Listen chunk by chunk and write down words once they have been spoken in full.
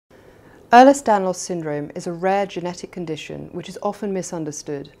Ehlers-Danlos syndrome is a rare genetic condition which is often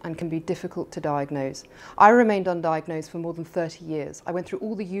misunderstood and can be difficult to diagnose. I remained undiagnosed for more than 30 years. I went through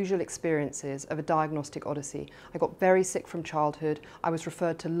all the usual experiences of a diagnostic odyssey. I got very sick from childhood. I was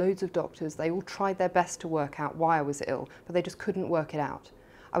referred to loads of doctors. They all tried their best to work out why I was ill, but they just couldn't work it out.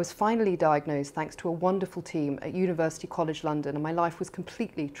 I was finally diagnosed thanks to a wonderful team at University College London, and my life was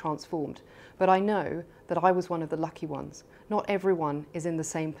completely transformed. But I know that I was one of the lucky ones. Not everyone is in the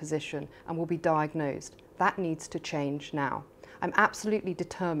same position and will be diagnosed. That needs to change now. I'm absolutely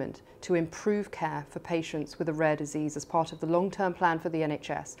determined to improve care for patients with a rare disease as part of the long-term plan for the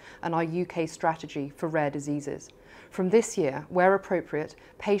NHS and our UK strategy for rare diseases. From this year, where appropriate,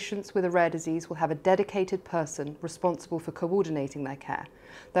 patients with a rare disease will have a dedicated person responsible for coordinating their care.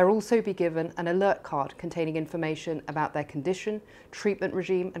 They'll also be given an alert card containing information about their condition, treatment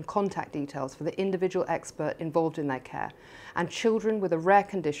regime and contact details for the individual expert involved in their care. And children with a rare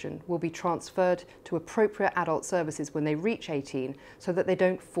condition will be transferred to appropriate adult services when they reach 18 so that they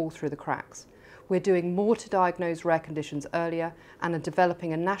don't fall through the cracks. We're doing more to diagnose rare conditions earlier and are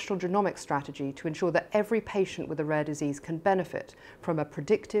developing a national genomic strategy to ensure that every patient with a rare disease can benefit from a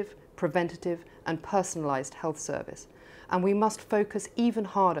predictive, preventative and personalised health service. And we must focus even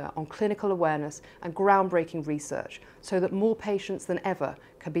harder on clinical awareness and groundbreaking research so that more patients than ever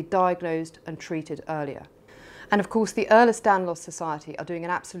can be diagnosed and treated earlier. And of course, the Ehlers-Danlos Society are doing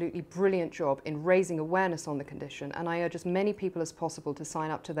an absolutely brilliant job in raising awareness on the condition, and I urge as many people as possible to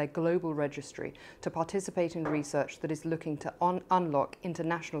sign up to their global registry to participate in research that is looking to unlock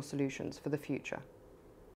international solutions for the future.